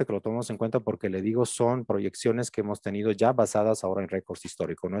importante que lo tomemos en cuenta porque le digo, son proyecciones que hemos tenido ya basadas ahora en récords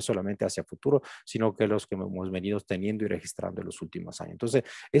históricos, no es solamente hacia futuro, sino que los que hemos venido teniendo y registrando en los últimos años. Entonces,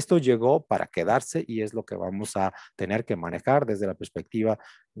 esto llegó para quedarse y es lo que vamos a tener que manejar desde la perspectiva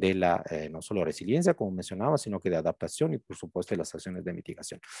de no solo resiliencia, como mencionaba, sino que de adaptación y, por supuesto, de las acciones de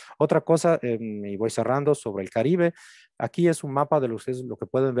mitigación. Otra cosa, y voy cerrando, sobre el Caribe. Aquí es un mapa de lo que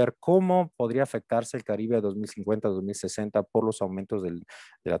pueden ver cómo podría afectarse el Caribe a 2050, 2060 por los aumentos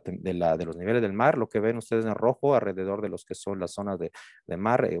de los niveles del mar. Lo que ven ustedes en rojo alrededor de los que son las zonas de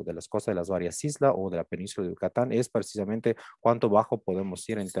mar, de las costas de las varias islas o de la península de Yucatán, es precisamente cuánto bajo podemos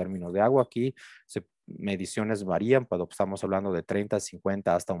ir en términos de agua. Aquí mediciones varían, pero estamos hablando de 30,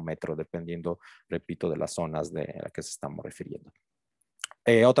 50 hasta 1 metro, dependiendo, repito, de las zonas a las que se estamos refiriendo.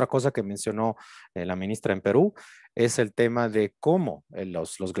 Otra cosa que mencionó la ministra en Perú es el tema de cómo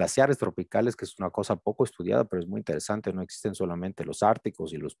los glaciares tropicales, que es una cosa poco estudiada, pero es muy interesante, no existen solamente los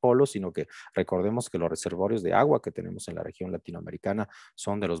árticos y los polos, sino que recordemos que los reservorios de agua que tenemos en la región latinoamericana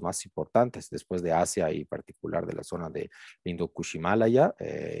son de los más importantes, después de Asia y en particular de la zona de Indo-Himalaya.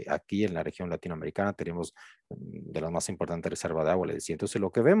 Aquí en la región latinoamericana tenemos de las más importantes reservas de agua, le decía. Entonces,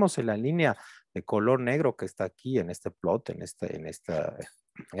 lo que vemos en la línea de color negro que está aquí en este plot, en esta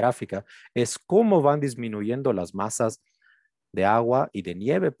gráfica, es cómo van disminuyendo las masas de agua y de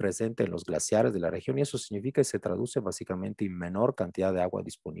nieve presente en los glaciares de la región, y eso significa que se traduce básicamente en menor cantidad de agua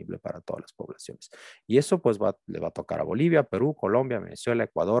disponible para todas las poblaciones. Y eso pues le va a tocar a Bolivia, Perú, Colombia, Venezuela,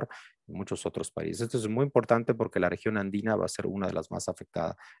 Ecuador y muchos otros países. Esto es muy importante porque la región andina va a ser una de las más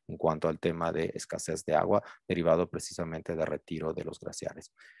afectadas en cuanto al tema de escasez de agua derivado precisamente del retiro de los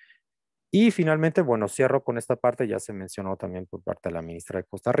glaciares. Y finalmente, bueno, cierro con esta parte, ya se mencionó también por parte de la ministra de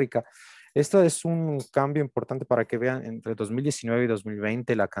Costa Rica. Esto es un cambio importante para que vean entre 2019 y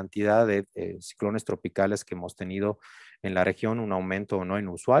 2020 la cantidad de ciclones tropicales que hemos tenido en la región, un aumento no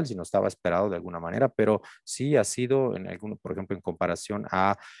inusual, sino estaba esperado de alguna manera, pero sí ha sido, por ejemplo, en comparación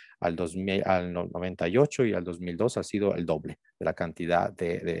al 98 y al 2002, ha sido el doble de la cantidad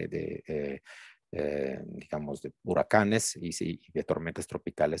digamos, de huracanes y de tormentas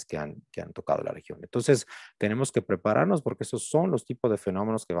tropicales que han tocado la región. Entonces, tenemos que prepararnos porque esos son los tipos de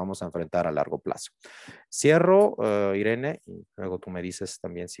fenómenos que vamos a enfrentar a largo plazo. Cierro, Irene, y luego tú me dices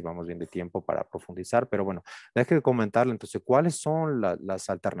también si vamos bien de tiempo para profundizar, pero bueno, déjame comentarle entonces cuáles son las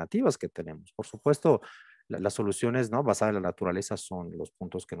alternativas que tenemos. Por supuesto, las soluciones, ¿no?, basadas en la naturaleza son los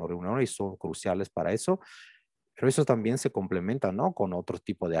puntos que nos reúnen y son cruciales para eso. Pero eso también se complementa, ¿no?, con otro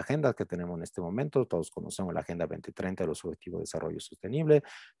tipo de agendas que tenemos en este momento. Todos conocemos la Agenda 2030 de los Objetivos de Desarrollo Sostenible.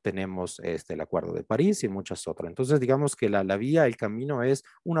 Tenemos el Acuerdo de París y muchas otras. Entonces, digamos que la vía, el camino es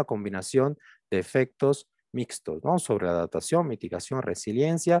una combinación de efectos mixtos, ¿no?, sobre adaptación, mitigación,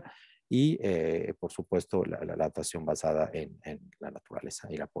 resiliencia y, por supuesto, la adaptación basada en la naturaleza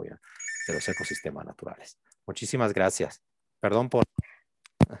y el apoyo de los ecosistemas naturales. Muchísimas gracias. Perdón por...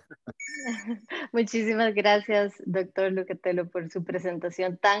 Muchísimas gracias, doctor Lucatello, por su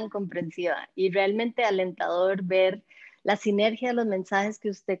presentación tan comprensiva y realmente alentador ver la sinergia de los mensajes que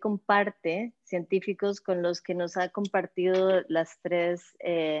usted comparte, científicos, con los que nos ha compartido las tres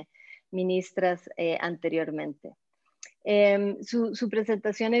ministras anteriormente. Su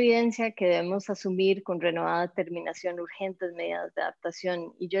presentación evidencia que debemos asumir con renovada determinación urgentes medidas de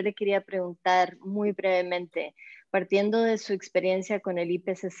adaptación, y yo le quería preguntar muy brevemente, partiendo de su experiencia con el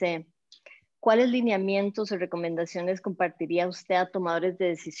IPCC, ¿cuáles lineamientos o recomendaciones compartiría usted a tomadores de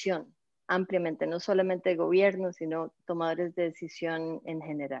decisión ampliamente, no solamente de gobierno, sino tomadores de decisión en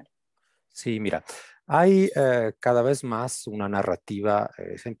general? Sí, mira, hay cada vez más una narrativa,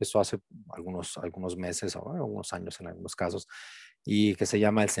 se empezó hace algunos meses o algunos años en algunos casos, y que se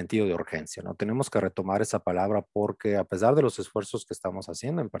llama el sentido de urgencia, ¿no? Tenemos que retomar esa palabra porque a pesar de los esfuerzos que estamos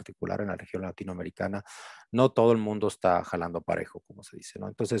haciendo, en particular en la región latinoamericana, no todo el mundo está jalando parejo, como se dice, ¿no?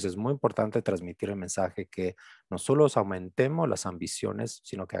 Entonces es muy importante transmitir el mensaje que no solo aumentemos las ambiciones,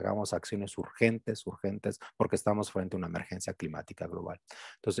 sino que hagamos acciones urgentes, porque estamos frente a una emergencia climática global.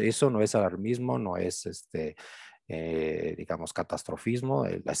 Entonces eso no es alarmismo, no es digamos, catastrofismo.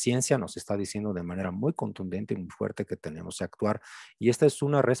 La ciencia nos está diciendo de manera muy contundente y muy fuerte que tenemos que actuar, y esta es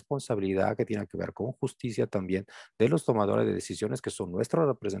una responsabilidad que tiene que ver con justicia también de los tomadores de decisiones, que son nuestros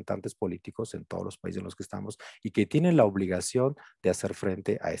representantes políticos en todos los países en los que estamos y que tienen la obligación de hacer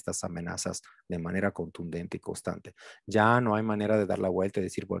frente a estas amenazas de manera contundente y constante. Ya no hay manera de dar la vuelta y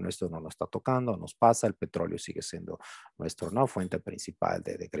decir, bueno, esto no nos está tocando, nos pasa, el petróleo sigue siendo nuestra fuente principal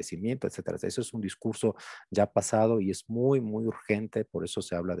de crecimiento, etcétera. Eso es un discurso ya pasado y es muy, muy urgente. Por eso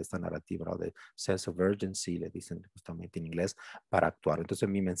se habla de esta narrativa, ¿no?, de sense of urgency, le dicen justamente en inglés, para actuar. Entonces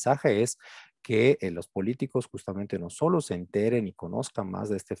mi mensaje es que los políticos justamente no solo se enteren y conozcan más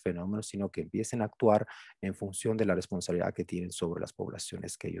de este fenómeno, sino que empiecen a actuar en función de la responsabilidad que tienen sobre las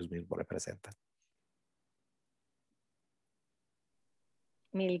poblaciones que ellos mismos representan.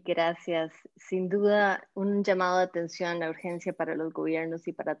 Mil gracias. Sin duda, un llamado de atención a la urgencia para los gobiernos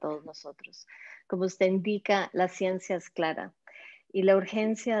y para todos nosotros. Como usted indica, la ciencia es clara y la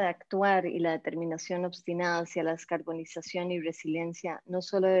urgencia de actuar y la determinación obstinada hacia la descarbonización y resiliencia no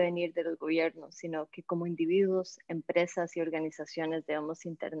solo debe venir de los gobiernos, sino que como individuos, empresas y organizaciones debemos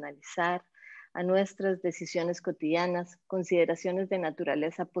internalizar a nuestras decisiones cotidianas consideraciones de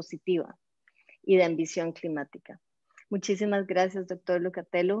naturaleza positiva y de ambición climática. Muchísimas gracias, doctor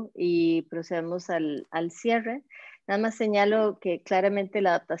Lucatello, y procedemos al cierre. Nada más señalo que claramente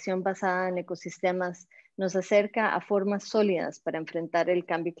la adaptación basada en ecosistemas nos acerca a formas sólidas para enfrentar el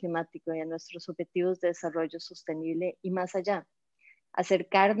cambio climático y a nuestros objetivos de desarrollo sostenible y más allá.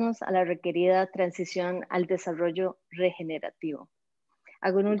 Acercarnos a la requerida transición al desarrollo regenerativo.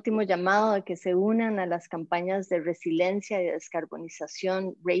 Hago un último llamado a que se unan a las campañas de resiliencia y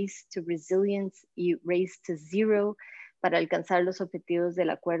descarbonización, Race to Resilience y Race to Zero, para alcanzar los objetivos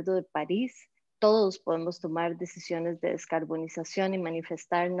del Acuerdo de París. Todos podemos tomar decisiones de descarbonización y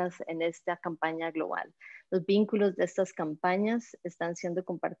manifestarlas en esta campaña global. Los vínculos de estas campañas están siendo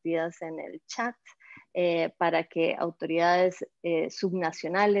compartidas en el chat para que autoridades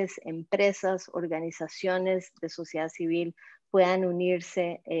subnacionales, empresas, organizaciones de sociedad civil puedan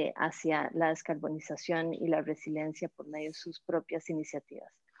unirse hacia la descarbonización y la resiliencia por medio de sus propias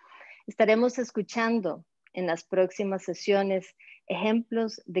iniciativas. Estaremos escuchando en las próximas sesiones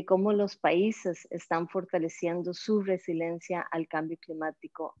ejemplos de cómo los países están fortaleciendo su resiliencia al cambio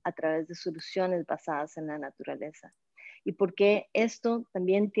climático a través de soluciones basadas en la naturaleza. Y porque esto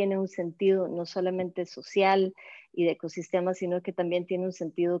también tiene un sentido no solamente social y de ecosistemas, sino que también tiene un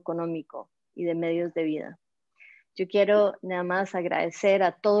sentido económico y de medios de vida. Yo quiero nada más agradecer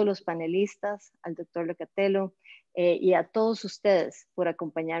a todos los panelistas, al doctor Lucatello y a todos ustedes por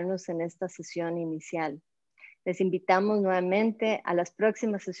acompañarnos en esta sesión inicial. Les invitamos nuevamente a las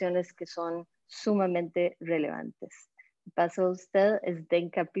próximas sesiones que son sumamente relevantes. Paso a usted,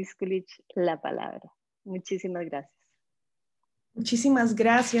 Zdenka Piskulic, la palabra. Muchísimas gracias. Muchísimas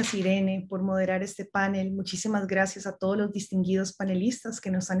gracias, Irene, por moderar este panel. Muchísimas gracias a todos los distinguidos panelistas que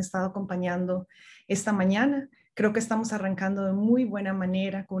nos han estado acompañando esta mañana. Creo que estamos arrancando de muy buena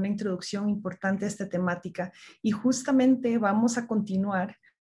manera con una introducción importante a esta temática y justamente vamos a continuar.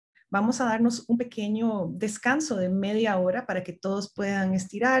 Vamos a darnos un pequeño descanso de media hora para que todos puedan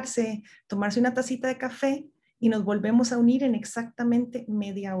estirarse, tomarse una tacita de café y nos volvemos a unir en exactamente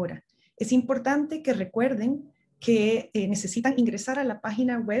media hora. Es importante que recuerden que necesitan ingresar a la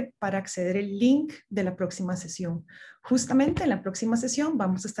página web para acceder al link de la próxima sesión. Justamente en la próxima sesión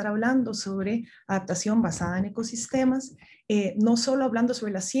vamos a estar hablando sobre adaptación basada en ecosistemas, no solo hablando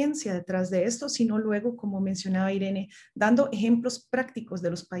sobre la ciencia detrás de esto, sino luego, como mencionaba Irene, dando ejemplos prácticos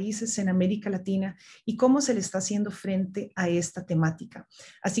de los países en América Latina y cómo se le está haciendo frente a esta temática.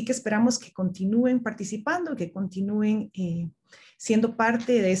 Así que esperamos que continúen participando, que continúen siendo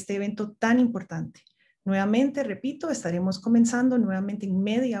parte de este evento tan importante. Nuevamente, repito, estaremos comenzando nuevamente en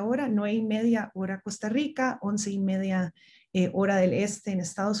media hora, 9:30 hora Costa Rica, 11:30 hora del este en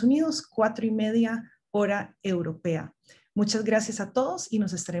Estados Unidos, 4:30 hora europea. Muchas gracias a todos y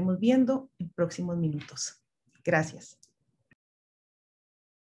nos estaremos viendo en próximos minutos. Gracias.